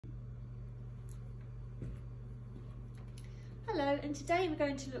Hello, and today we're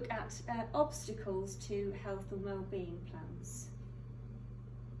going to look at obstacles to health and wellbeing plans.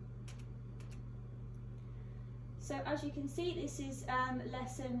 So as you can see, this is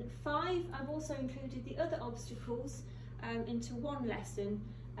lesson 5. I've also included the other obstacles into one lesson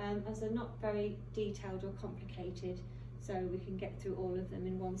as they're not very detailed or complicated, so we can get through all of them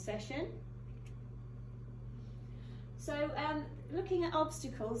in one session. So looking at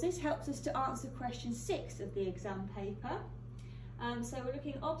obstacles, this helps us to answer question 6 of the exam paper. So we're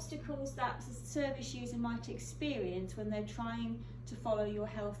looking at obstacles that a service user might experience when they're trying to follow your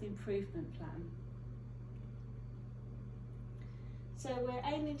health improvement plan. So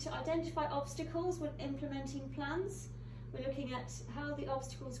we're aiming to identify obstacles when implementing plans. We're looking at how the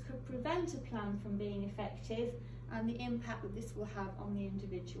obstacles could prevent a plan from being effective and the impact that this will have on the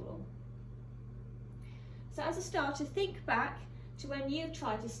individual. So as a starter, think back to when you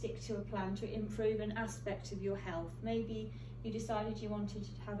tried to stick to a plan to improve an aspect of your health. Maybe you decided you wanted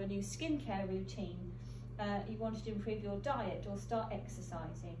to have a new skincare routine, you wanted to improve your diet or start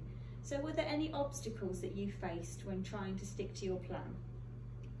exercising. So were there any obstacles that you faced when trying to stick to your plan?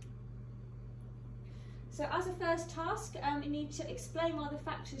 So as a first task, you need to explain why the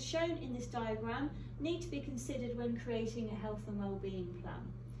factors shown in this diagram need to be considered when creating a health and wellbeing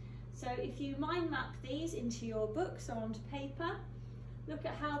plan. So if you mind map these into your books or onto paper, look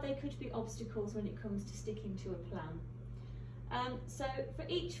at how they could be obstacles when it comes to sticking to a plan. So for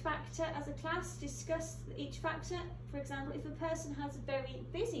each factor as a class, discuss each factor. For example, if a person has a very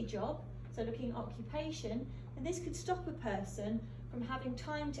busy job, so looking at occupation, then this could stop a person from having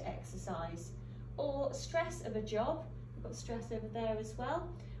time to exercise. Or stress of a job, we've got stress over there as well,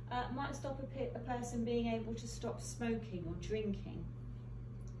 might stop a person being able to stop smoking or drinking.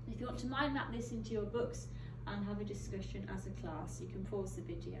 If you want to mind map this into your books and have a discussion as a class, you can pause the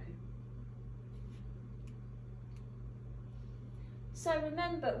video. So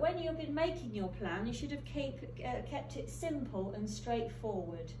remember, when you've been making your plan, you should have kept it simple and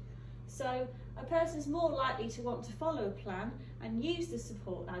straightforward. So a person is more likely to want to follow a plan and use the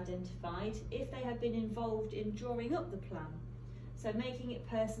support identified if they have been involved in drawing up the plan, so making it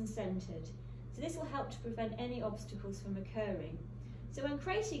person-centred. So this will help to prevent any obstacles from occurring. So when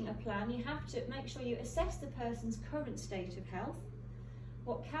creating a plan, you have to make sure you assess the person's current state of health.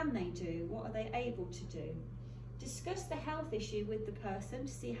 What can they do? What are they able to do? Discuss the health issue with the person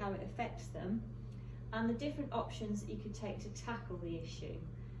to see how it affects them and the different options that you could take to tackle the issue.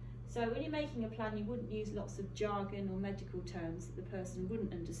 So when you're making a plan, you wouldn't use lots of jargon or medical terms that the person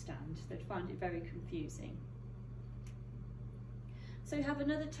wouldn't understand. They'd find it very confusing. So you have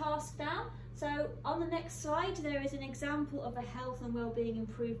another task now. So on the next slide, there is an example of a health and wellbeing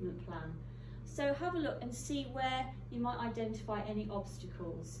improvement plan. So have a look and see where you might identify any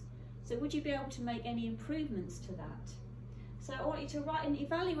obstacles. So would you be able to make any improvements to that? So I want you to write an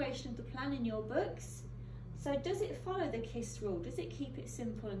evaluation of the plan in your books. So does it follow the KISS rule? Does it keep it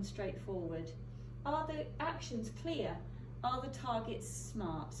simple and straightforward? Are the actions clear? Are the targets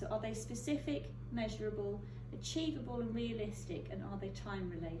SMART? So are they specific, measurable, achievable and realistic, and are they time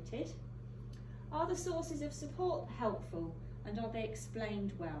related? Are the sources of support helpful and are they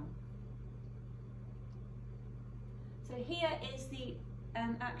explained well? So here is the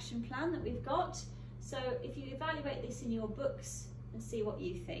action plan that we've got. So if you evaluate this in your books and see what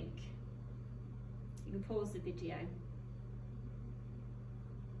you think. You can pause the video.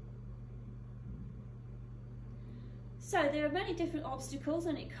 So there are many different obstacles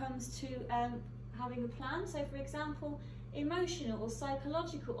when it comes to having a plan. So for example, emotional or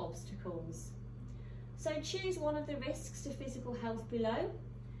psychological obstacles. So choose one of the risks to physical health below.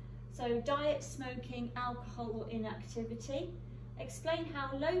 So diet, smoking, alcohol or inactivity. Explain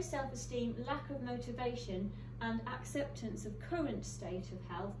how low self-esteem, lack of motivation and acceptance of current state of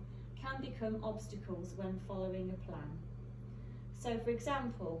health can become obstacles when following a plan. So for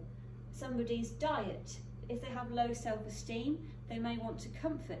example, somebody's diet, if they have low self-esteem, they may want to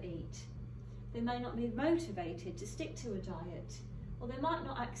comfort eat. They may not be motivated to stick to a diet, or they might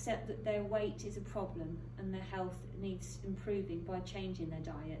not accept that their weight is a problem and their health needs improving by changing their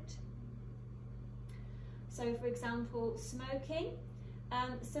diet. So for example, smoking,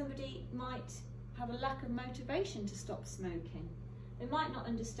 somebody might have a lack of motivation to stop smoking. They might not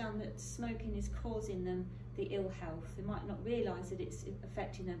understand that smoking is causing them the ill health. They might not realise that it's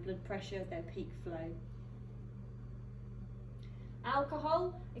affecting their blood pressure, their peak flow.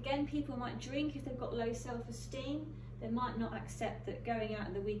 Alcohol, again, people might drink if they've got low self-esteem. They might not accept that going out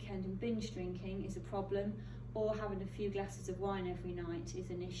at the weekend and binge drinking is a problem, or having a few glasses of wine every night is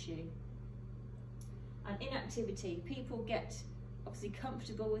an issue. And inactivity, people get obviously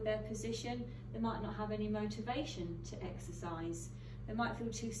comfortable with their position. They might not have any motivation to exercise. They might feel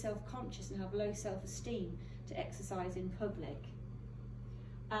too self-conscious and have low self-esteem to exercise in public.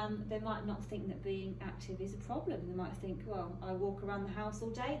 They might not think that being active is a problem. They might think, well, I walk around the house all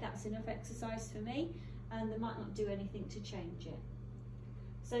day, that's enough exercise for me, and they might not do anything to change it.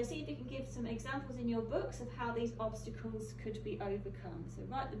 So see if you can give some examples in your books of how these obstacles could be overcome. So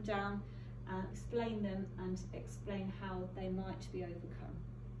write them down, explain them, and explain how they might be overcome.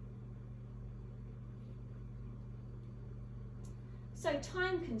 So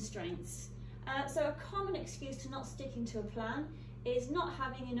time constraints. So a common excuse to not sticking to a plan is not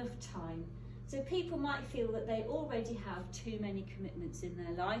having enough time. So people might feel that they already have too many commitments in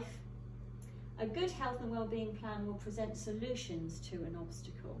their life. A good health and wellbeing plan will present solutions to an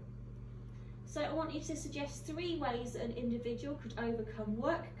obstacle. So I want you to suggest 3 ways an individual could overcome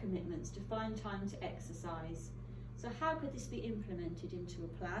work commitments to find time to exercise. So how could this be implemented into a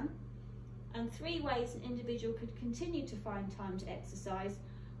plan? And 3 ways an individual could continue to find time to exercise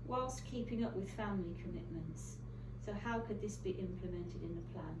whilst keeping up with family commitments. So how could this be implemented in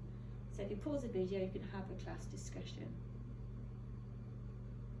the plan? So if you pause the video, you can have a class discussion.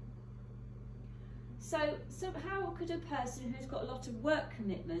 So how could a person who's got a lot of work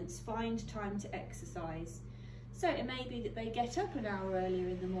commitments find time to exercise? So it may be that they get up an hour earlier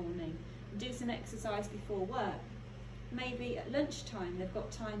in the morning and do some exercise before work. Maybe at lunchtime they've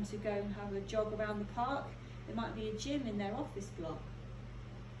got time to go and have a jog around the park. There might be a gym in their office block.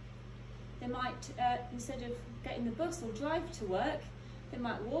 They might, instead of getting the bus or drive to work, they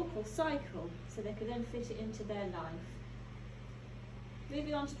might walk or cycle, so they could then fit it into their life.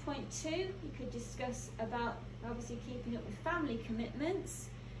 Moving on to point 2, you could discuss about obviously keeping up with family commitments.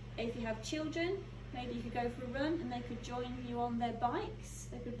 If you have children, maybe you could go for a run and they could join you on their bikes.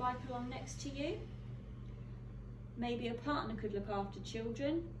 They could bike along next to you. Maybe a partner could look after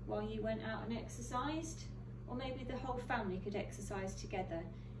children while you went out and exercised. Or maybe the whole family could exercise together.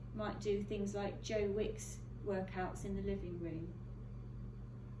 You might do things like Joe Wick's workouts in the living room.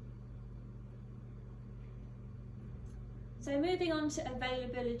 So moving on to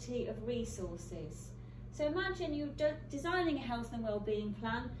availability of resources. So imagine you're designing a health and wellbeing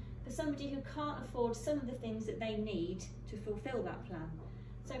plan for somebody who can't afford some of the things that they need to fulfil that plan.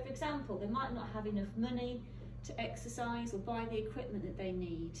 So for example, they might not have enough money to exercise or buy the equipment that they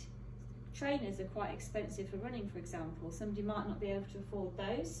need. Trainers are quite expensive for running, for example. Somebody might not be able to afford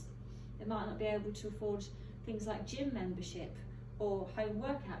those. They might not be able to afford things like gym membership or home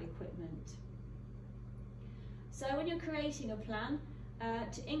workout equipment. So when you're creating a plan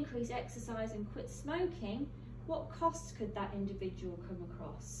to increase exercise and quit smoking, what costs could that individual come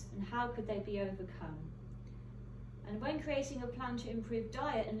across and how could they be overcome? And when creating a plan to improve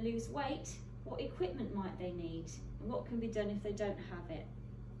diet and lose weight, what equipment might they need and what can be done if they don't have it?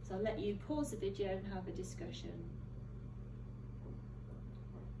 So I'll let you pause the video and have a discussion.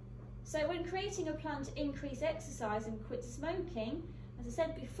 So when creating a plan to increase exercise and quit smoking, as I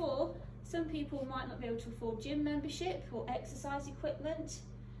said before, some people might not be able to afford gym membership or exercise equipment.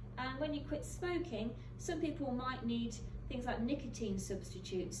 And when you quit smoking, some people might need things like nicotine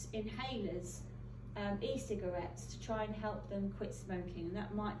substitutes, inhalers, e-cigarettes to try and help them quit smoking, and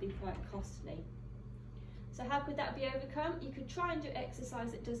that might be quite costly. So how could that be overcome? You could try and do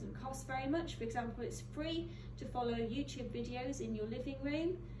exercise that doesn't cost very much. For example, it's free to follow YouTube videos in your living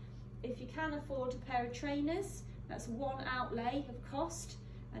room. If you can afford a pair of trainers, that's one outlay of cost,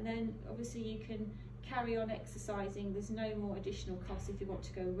 and then obviously you can carry on exercising. There's no more additional cost if you want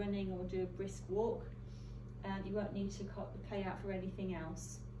to go running or do a brisk walk, and you won't need to pay out for anything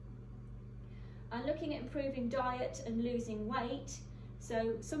else. And looking at improving diet and losing weight,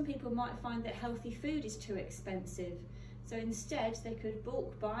 so some people might find that healthy food is too expensive, so instead they could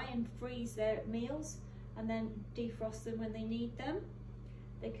bulk buy and freeze their meals and then defrost them when they need them.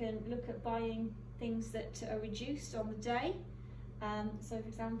 They can look at buying things that are reduced on the day. So for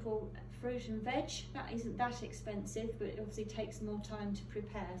example, fruit and veg, that isn't that expensive, but it obviously takes more time to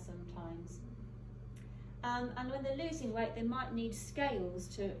prepare sometimes. And when they're losing weight, they might need scales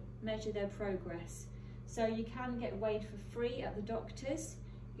to measure their progress. So you can get weighed for free at the doctors.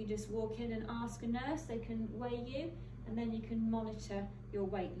 You just walk in and ask a nurse, they can weigh you, and then you can monitor your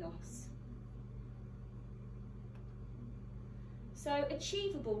weight loss. So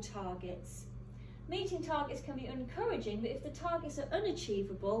achievable targets. Meeting targets can be encouraging, but if the targets are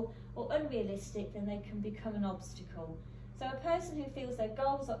unachievable or unrealistic, then they can become an obstacle. So a person who feels their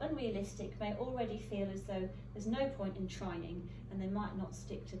goals are unrealistic may already feel as though there's no point in trying and they might not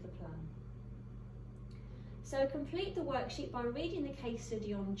stick to the plan. So complete the worksheet by reading the case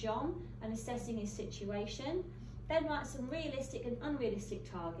study on John and assessing his situation. Then write some realistic and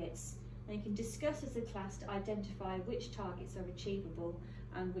unrealistic targets, and you can discuss as a class to identify which targets are achievable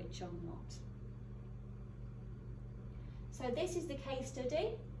and which are not. So this is the case study.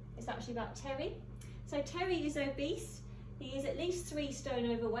 It's actually about Terry. So Terry is obese. He is at least 3 stone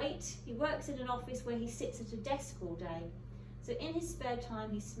overweight. He works in an office where he sits at a desk all day. So in his spare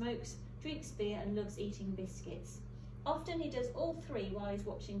time he smokes, drinks beer and loves eating biscuits. Often he does all 3 while he's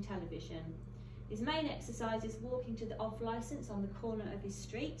watching television. His main exercise is walking to the off licence on the corner of his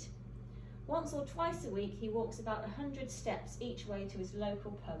street. Once or twice a week he walks about 100 steps each way to his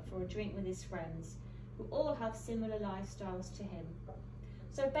local pub for a drink with his friends, who all have similar lifestyles to him.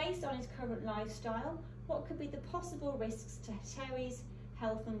 So based on his current lifestyle, what could be the possible risks to Terry's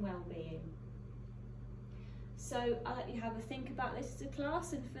health and well-being? So I'll let you have a think about this as a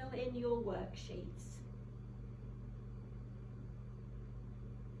class and fill in your worksheets.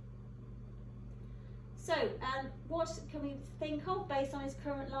 So what can we think of based on his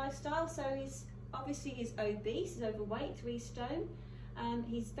current lifestyle? So he's obese, he's overweight, 3 stone.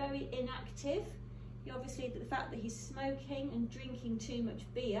 He's very inactive. Obviously the fact that he's smoking and drinking too much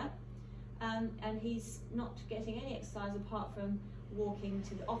beer, and he's not getting any exercise apart from walking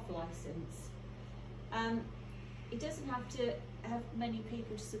to the off licence. He doesn't have to have many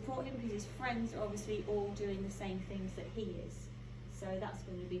people to support him because his friends are obviously all doing the same things that he is. So that's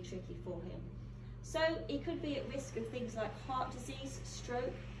going to be tricky for him. So he could be at risk of things like heart disease,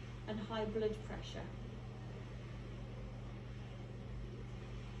 stroke and high blood pressure.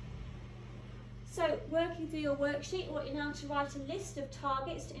 So working through your worksheet, I want you now to write a list of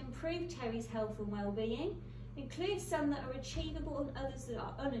targets to improve Terry's health and well-being. Include some that are achievable and others that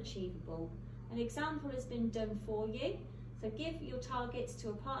are unachievable. An example has been done for you. So give your targets to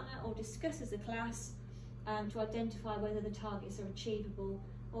a partner or discuss as a class to identify whether the targets are achievable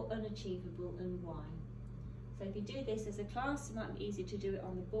or unachievable and why. So if you do this as a class, it might be easy to do it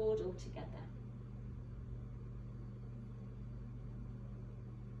on the board or together.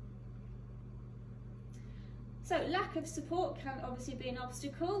 So lack of support can obviously be an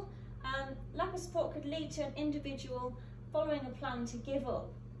obstacle. Lack of support could lead to an individual following a plan to give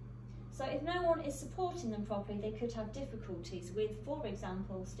up. So if no one is supporting them properly, they could have difficulties with, for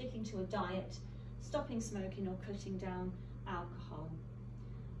example, sticking to a diet, stopping smoking or cutting down alcohol.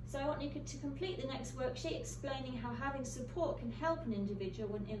 So I want you to complete the next worksheet explaining how having support can help an individual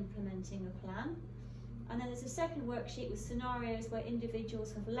when implementing a plan. And then there's a second worksheet with scenarios where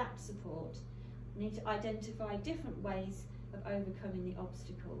individuals have lacked support. You need to identify different ways of overcoming the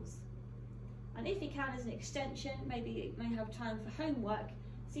obstacles. And if you can, as an extension, maybe you may have time for homework,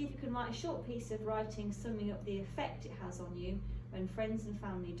 see if you can write a short piece of writing summing up the effect it has on you when friends and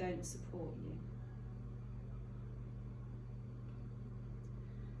family don't support you.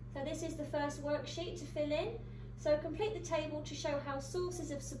 So this is the first worksheet to fill in. So complete the table to show how sources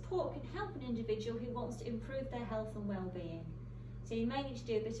of support can help an individual who wants to improve their health and well-being. So you may need to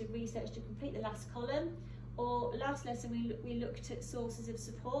do a bit of research to complete the last column, or last lesson we looked at sources of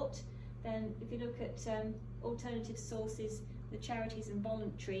support. Then if you look at alternative sources, the charities and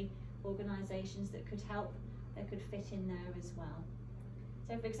voluntary organisations that could help, they could fit in there as well.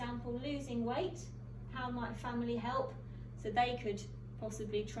 So for example, losing weight, how might family help? So they could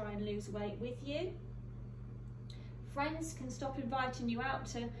possibly try and lose weight with you. Friends can stop inviting you out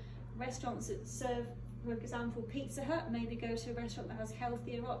to restaurants that serve, for example, Pizza Hut, maybe go to a restaurant that has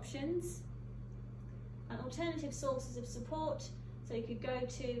healthier options. And alternative sources of support, so you could go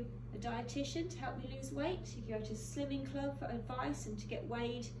to a dietitian to help you lose weight, you could go to a slimming club for advice and to get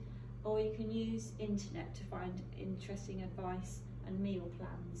weighed, or you can use internet to find interesting advice and meal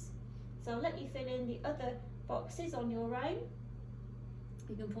plans. So I'll let you fill in the other boxes on your own.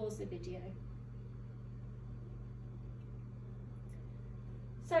 You can pause the video.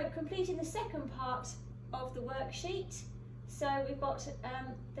 So completing the second part of the worksheet. So we've got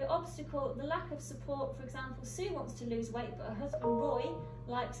the obstacle, the lack of support. For example, Sue wants to lose weight, but her husband Roy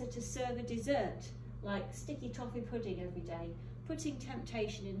likes her to serve a dessert, like sticky toffee pudding every day, putting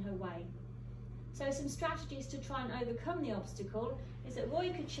temptation in her way. So some strategies to try and overcome the obstacle is that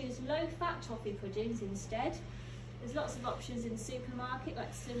Roy could choose low-fat toffee puddings instead. There's lots of options in the supermarket,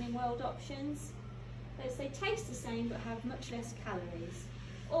 like Slimming World options. They taste the same but have much less calories.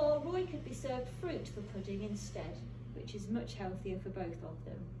 Or Roy could be served fruit for pudding instead, which is much healthier for both of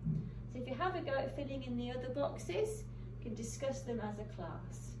them. So if you have a go at filling in the other boxes, you can discuss them as a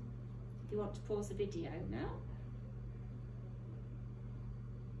class. If you want to pause the video now.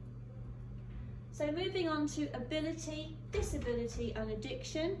 So moving on to ability, disability and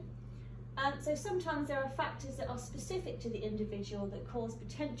addiction. So sometimes there are factors that are specific to the individual that cause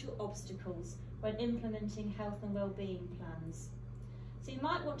potential obstacles when implementing health and wellbeing plans. So you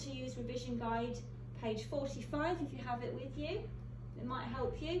might want to use revision guide page 45 if you have it with you. It might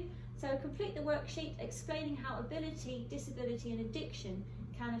help you. So complete the worksheet explaining how ability, disability and addiction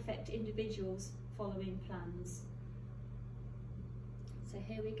can affect individuals following plans. So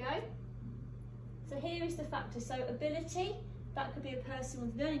here we go. So here is the factor. So ability, that could be a person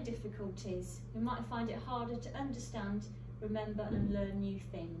with learning difficulties who might find it harder to understand, remember and learn new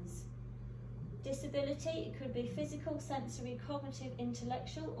things. Disability, it could be physical, sensory, cognitive,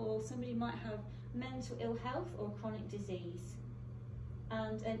 intellectual, or somebody might have mental ill health or chronic disease.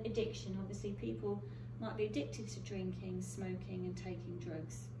 And an addiction, obviously people might be addicted to drinking, smoking and taking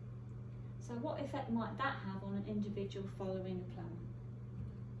drugs. So what effect might that have on an individual following a plan?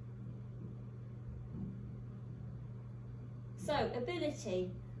 So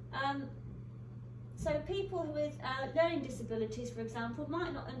ability. So people with learning disabilities, for example,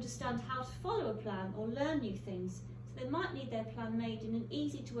 might not understand how to follow a plan or learn new things, so they might need their plan made in an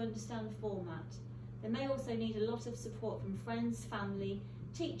easy to understand format. They may also need a lot of support from friends, family,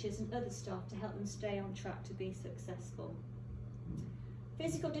 teachers and other staff to help them stay on track to be successful.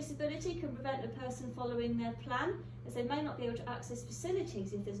 Physical disability can prevent a person following their plan, as they may not be able to access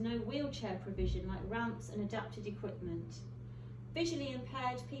facilities if there's no wheelchair provision like ramps and adapted equipment. Visually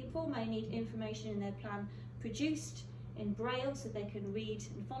impaired people may need information in their plan produced in Braille so they can read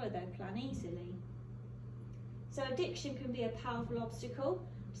and follow their plan easily. So addiction can be a powerful obstacle,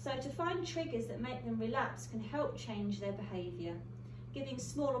 so to find triggers that make them relapse can help change their behaviour, giving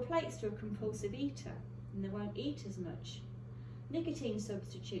smaller plates to a compulsive eater and they won't eat as much, nicotine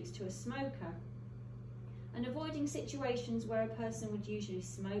substitutes to a smoker, and avoiding situations where a person would usually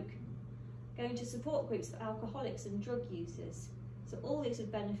smoke, going to support groups for alcoholics and drug users. So all these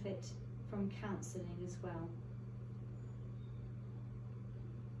would benefit from counselling as well.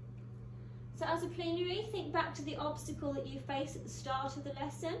 So as a plenary, think back to the obstacle that you faced at the start of the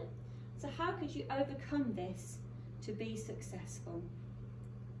lesson. So how could you overcome this to be successful?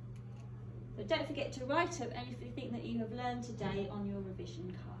 So don't forget to write up anything that you have learned today on your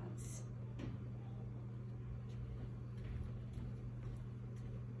revision card.